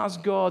come and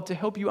ask God to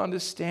help you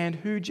understand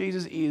who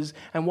Jesus is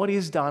and what he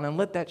has done, and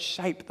let that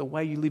shape the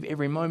way you live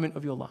every moment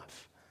of your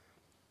life.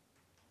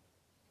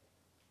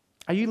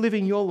 Are you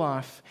living your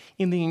life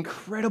in the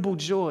incredible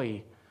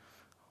joy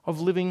of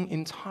living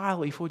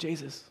entirely for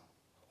Jesus?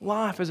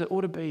 Life as it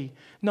ought to be,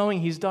 knowing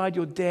he's died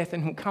your death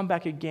and will come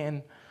back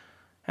again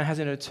and has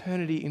an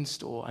eternity in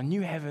store, a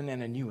new heaven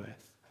and a new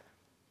earth.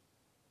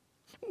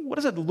 What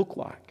does it look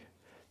like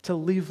to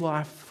live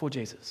life for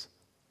Jesus?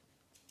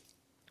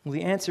 Well,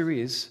 the answer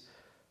is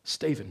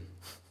Stephen.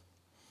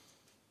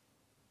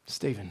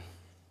 Stephen.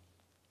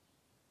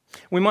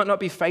 We might not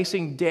be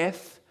facing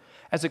death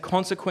as a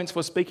consequence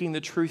for speaking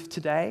the truth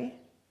today,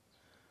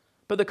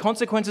 but the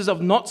consequences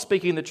of not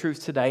speaking the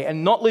truth today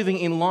and not living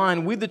in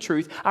line with the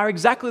truth are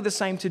exactly the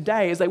same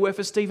today as they were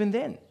for Stephen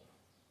then.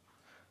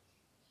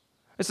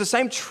 It's the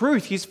same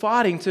truth he's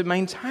fighting to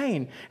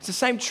maintain. It's the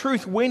same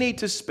truth we need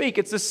to speak.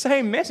 It's the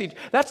same message.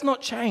 That's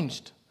not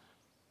changed.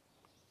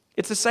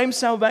 It's the same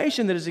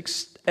salvation that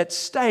is at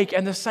stake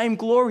and the same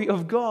glory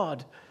of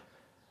God.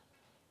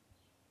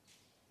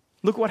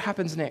 Look what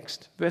happens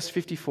next. Verse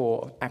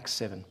 54 of Acts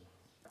 7.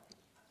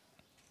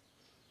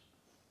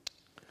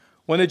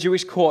 When the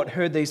Jewish court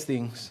heard these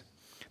things,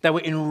 they were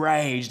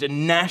enraged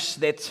and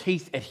gnashed their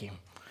teeth at him.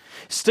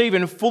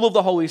 Stephen, full of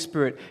the Holy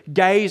Spirit,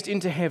 gazed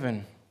into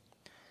heaven.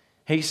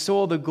 He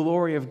saw the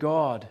glory of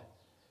God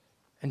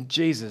and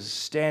Jesus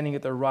standing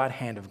at the right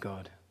hand of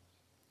God.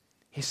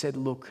 He said,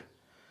 "Look,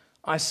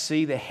 I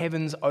see the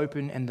heavens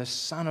open and the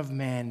Son of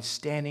Man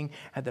standing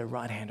at the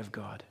right hand of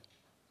God."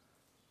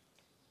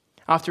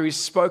 After he's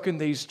spoken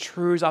these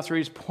truths, after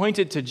he's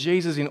pointed to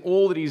Jesus in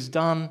all that he's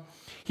done,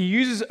 he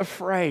uses a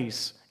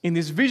phrase in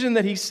this vision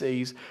that he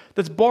sees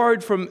that's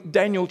borrowed from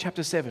Daniel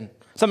chapter 7,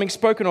 something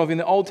spoken of in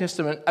the Old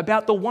Testament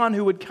about the one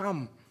who would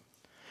come.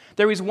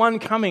 There is one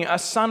coming, a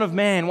son of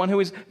man, one who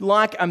is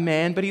like a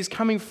man, but he's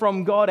coming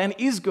from God and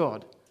is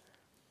God.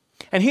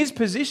 And his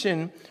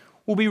position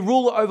will be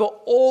ruler over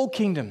all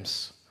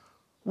kingdoms,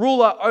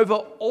 ruler over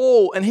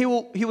all, and he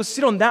will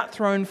sit on that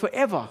throne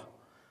forever.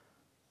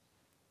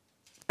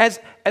 As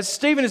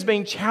Stephen is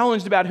being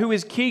challenged about who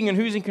is king and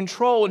who's in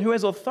control and who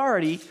has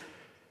authority,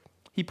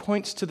 he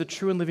points to the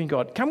true and living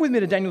God. Come with me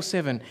to Daniel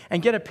 7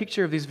 and get a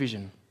picture of this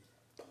vision.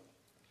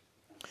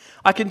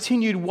 I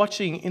continued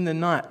watching in the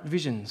night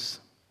visions,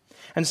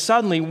 and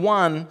suddenly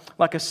one,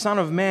 like a son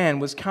of man,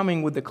 was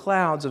coming with the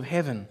clouds of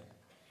heaven.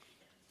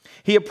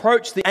 He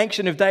approached the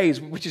Ancient of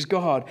Days, which is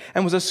God,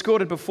 and was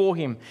escorted before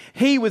him.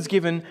 He was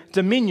given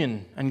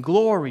dominion and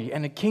glory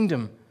and a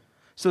kingdom,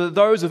 so that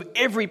those of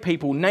every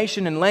people,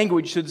 nation, and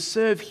language should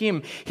serve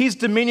him. His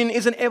dominion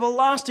is an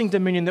everlasting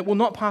dominion that will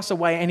not pass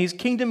away, and his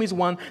kingdom is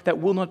one that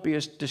will not be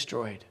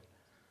destroyed.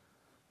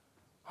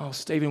 Oh,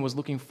 Stephen was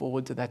looking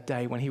forward to that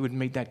day when he would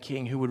meet that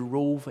king who would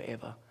rule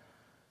forever.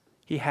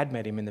 He had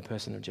met him in the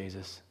person of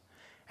Jesus.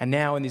 And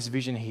now in this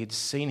vision, he had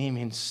seen him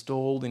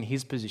installed in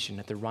his position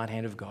at the right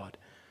hand of God,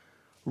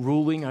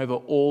 ruling over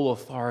all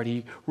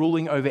authority,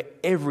 ruling over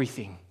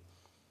everything.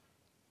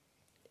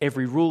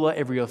 Every ruler,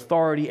 every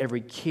authority,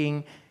 every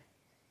king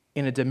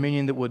in a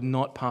dominion that would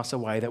not pass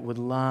away, that would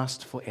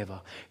last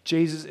forever.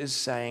 Stephen is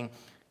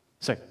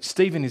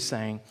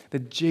saying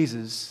that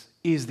Jesus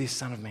is this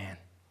Son of Man.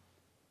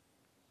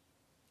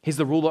 He's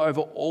the ruler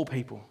over all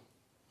people.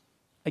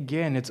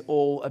 Again, it's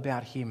all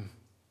about him.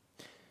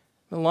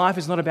 Life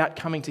is not about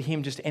coming to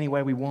him just any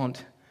way we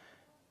want,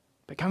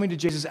 but coming to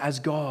Jesus as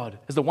God,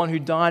 as the one who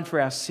died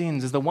for our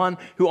sins, as the one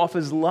who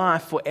offers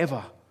life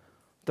forever,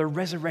 the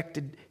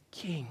resurrected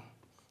King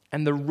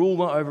and the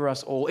ruler over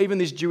us all, even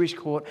this Jewish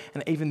court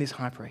and even this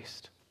high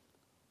priest.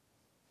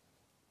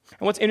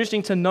 And what's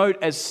interesting to note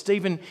as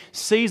Stephen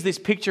sees this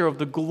picture of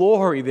the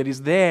glory that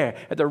is there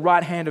at the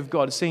right hand of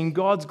God, seeing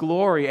God's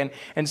glory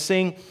and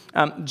seeing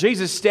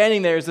Jesus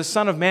standing there as the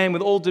Son of Man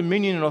with all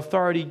dominion and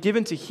authority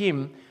given to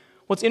him,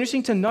 what's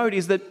interesting to note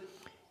is that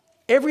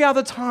every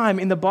other time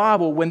in the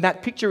Bible when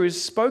that picture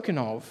is spoken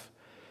of,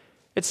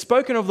 it's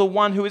spoken of the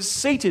one who is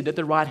seated at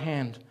the right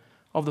hand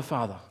of the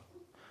Father.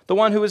 The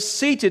one who is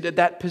seated at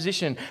that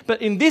position.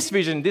 But in this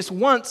vision, this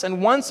once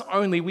and once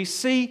only, we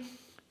see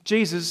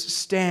Jesus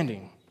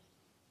standing.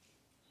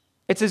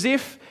 It's as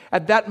if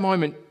at that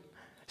moment,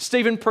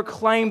 Stephen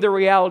proclaimed the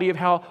reality of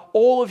how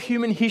all of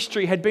human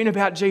history had been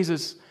about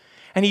Jesus.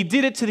 And he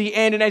did it to the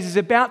end. And as he's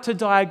about to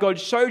die, God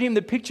showed him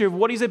the picture of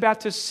what he's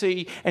about to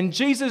see. And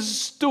Jesus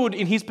stood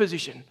in his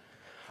position,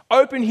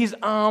 opened his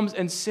arms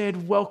and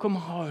said, "Welcome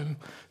home,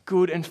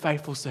 good and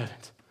faithful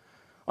servant.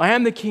 I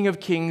am the King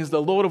of Kings,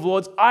 the Lord of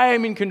Lords. I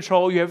am in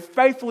control. You have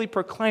faithfully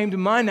proclaimed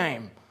my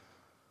name.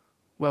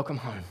 Welcome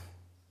home."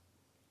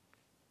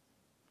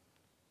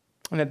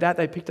 And at that,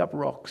 they picked up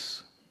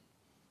rocks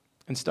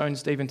and stoned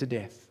Stephen to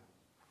death.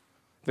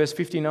 Verse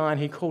 59,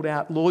 he called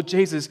out, "Lord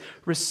Jesus,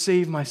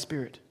 receive my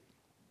spirit."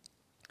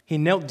 He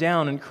knelt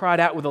down and cried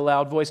out with a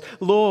loud voice,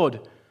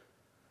 "Lord,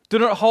 do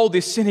not hold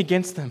this sin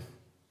against them."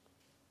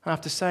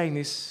 After saying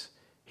this,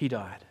 he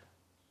died.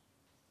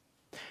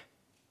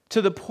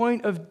 To the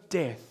point of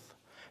death,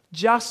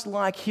 just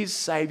like his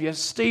Savior,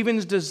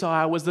 Stephen's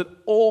desire was that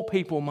all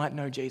people might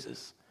know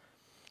Jesus.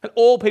 That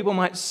all people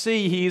might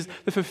see he is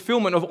the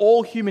fulfillment of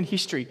all human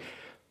history.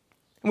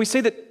 And we see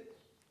that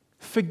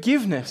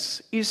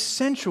forgiveness is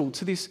central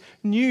to this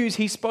news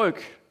he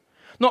spoke.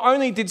 Not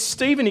only did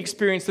Stephen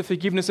experience the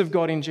forgiveness of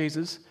God in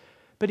Jesus,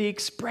 but he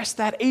expressed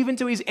that even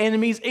to his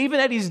enemies, even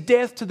at his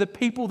death, to the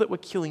people that were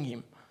killing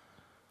him.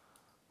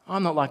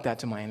 I'm not like that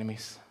to my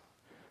enemies.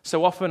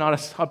 So often I'd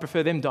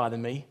prefer them die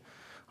than me.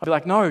 I'd be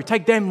like, "No,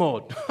 take them,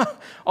 Lord.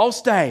 I'll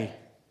stay."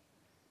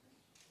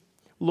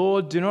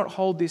 "Lord, do not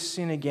hold this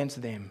sin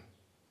against them."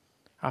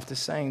 After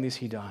saying this,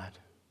 he died.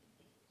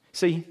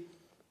 See,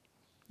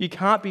 you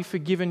can't be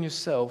forgiven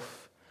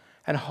yourself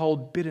and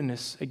hold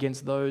bitterness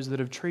against those that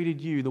have treated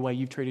you the way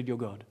you've treated your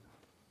God.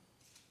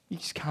 You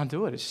just can't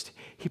do it. It's just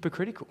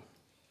hypocritical.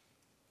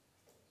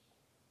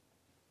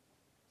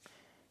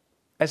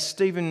 As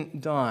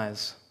Stephen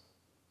dies,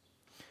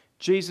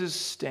 Jesus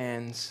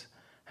stands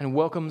and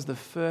welcomes the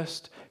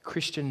first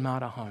Christian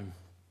martyr home.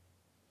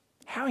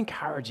 How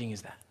encouraging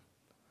is that?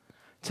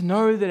 To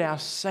know that our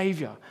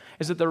Savior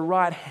is at the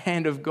right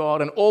hand of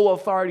God and all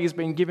authority has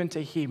been given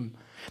to him.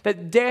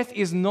 That death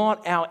is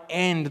not our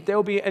end. There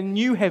will be a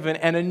new heaven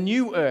and a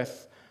new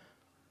earth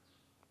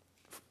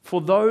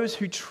for those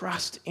who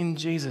trust in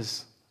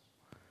Jesus.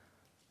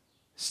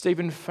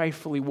 Stephen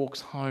faithfully walks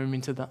home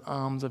into the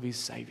arms of his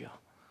Savior.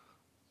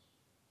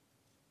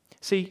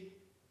 See,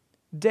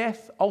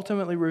 death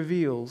ultimately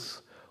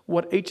reveals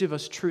what each of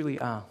us truly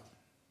are.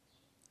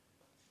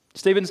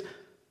 Stephen's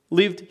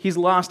lived his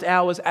last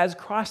hours as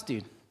Christ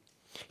did.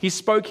 He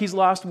spoke his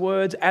last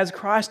words as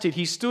Christ did.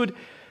 He stood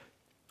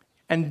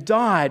and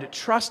died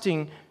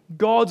trusting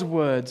God's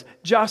words,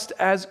 just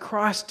as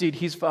Christ did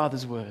his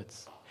Father's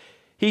words.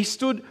 He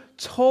stood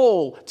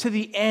tall to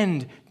the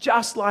end,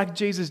 just like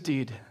Jesus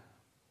did.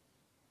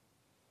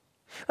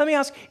 Let me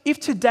ask, if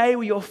today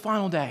were your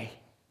final day,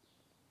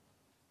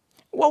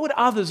 what would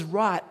others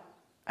write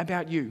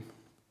about you?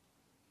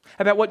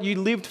 About what you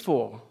lived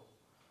for?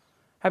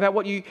 About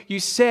what you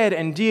said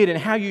and did and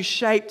how you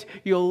shaped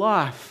your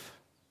life?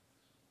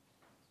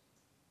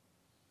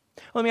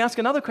 Let me ask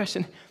another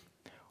question.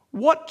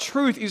 What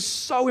truth is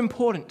so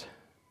important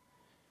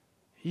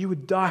you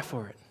would die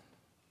for it?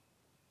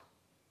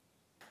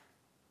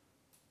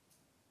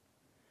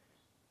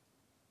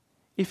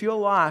 If your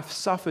life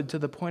suffered to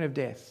the point of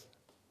death,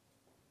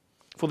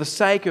 for the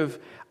sake of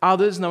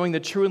others knowing the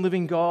true and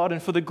living God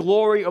and for the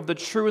glory of the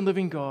true and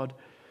living God,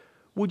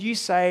 would you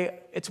say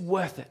it's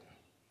worth it?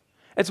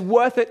 It's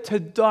worth it to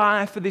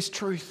die for this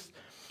truth.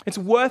 It's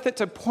worth it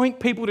to point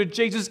people to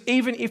Jesus,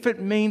 even if it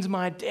means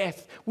my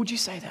death. Would you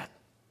say that?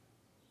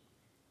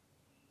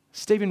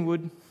 Stephen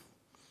would,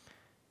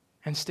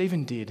 and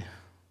Stephen did.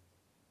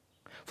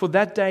 For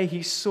that day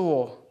he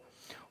saw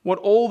what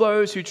all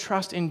those who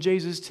trust in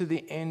Jesus to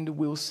the end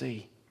will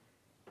see.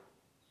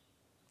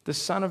 The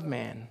Son of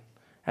Man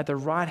at the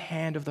right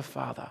hand of the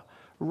Father,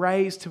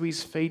 raised to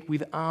his feet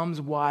with arms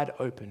wide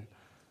open.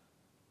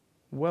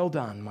 Well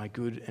done, my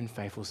good and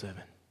faithful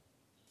servant.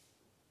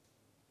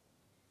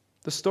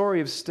 The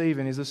story of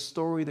Stephen is a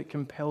story that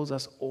compels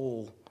us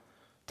all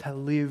to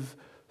live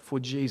for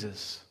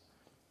Jesus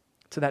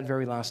to that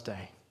very last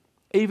day,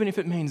 even if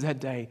it means that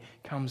day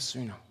comes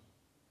sooner.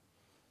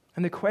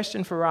 And the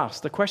question for us,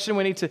 the question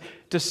we need to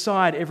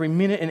decide every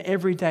minute and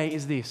every day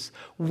is this: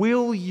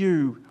 will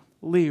you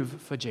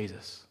live for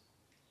Jesus?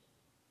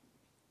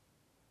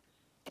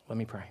 Let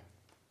me pray.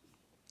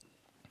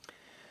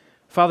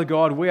 Father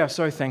God, we are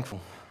so thankful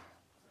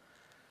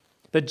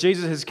that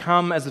Jesus has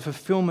come as the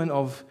fulfillment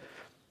of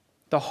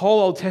the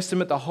whole Old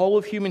Testament, the whole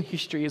of human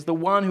history, as the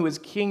one who is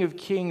King of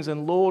kings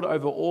and Lord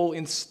over all,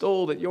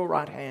 installed at your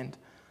right hand.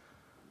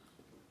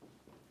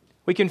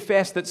 We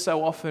confess that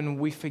so often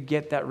we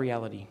forget that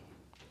reality.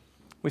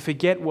 We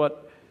forget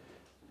what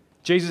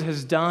Jesus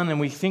has done, and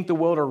we think the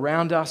world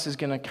around us is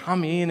going to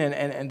come in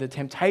and the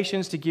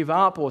temptations to give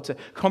up or to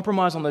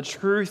compromise on the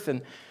truth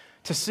and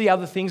to see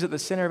other things at the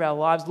center of our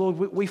lives. Lord,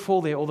 we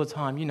fall there all the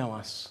time. You know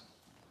us.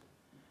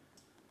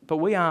 But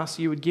we ask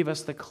you would give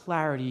us the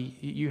clarity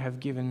you have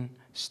given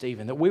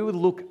Stephen, that we would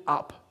look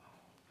up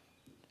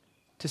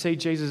to see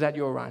Jesus at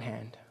your right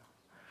hand,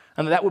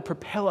 and that would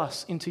propel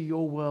us into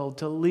your world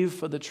to live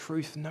for the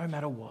truth no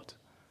matter what,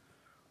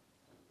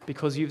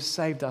 because you've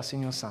saved us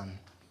in your Son.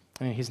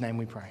 And in his name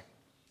we pray.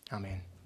 Amen.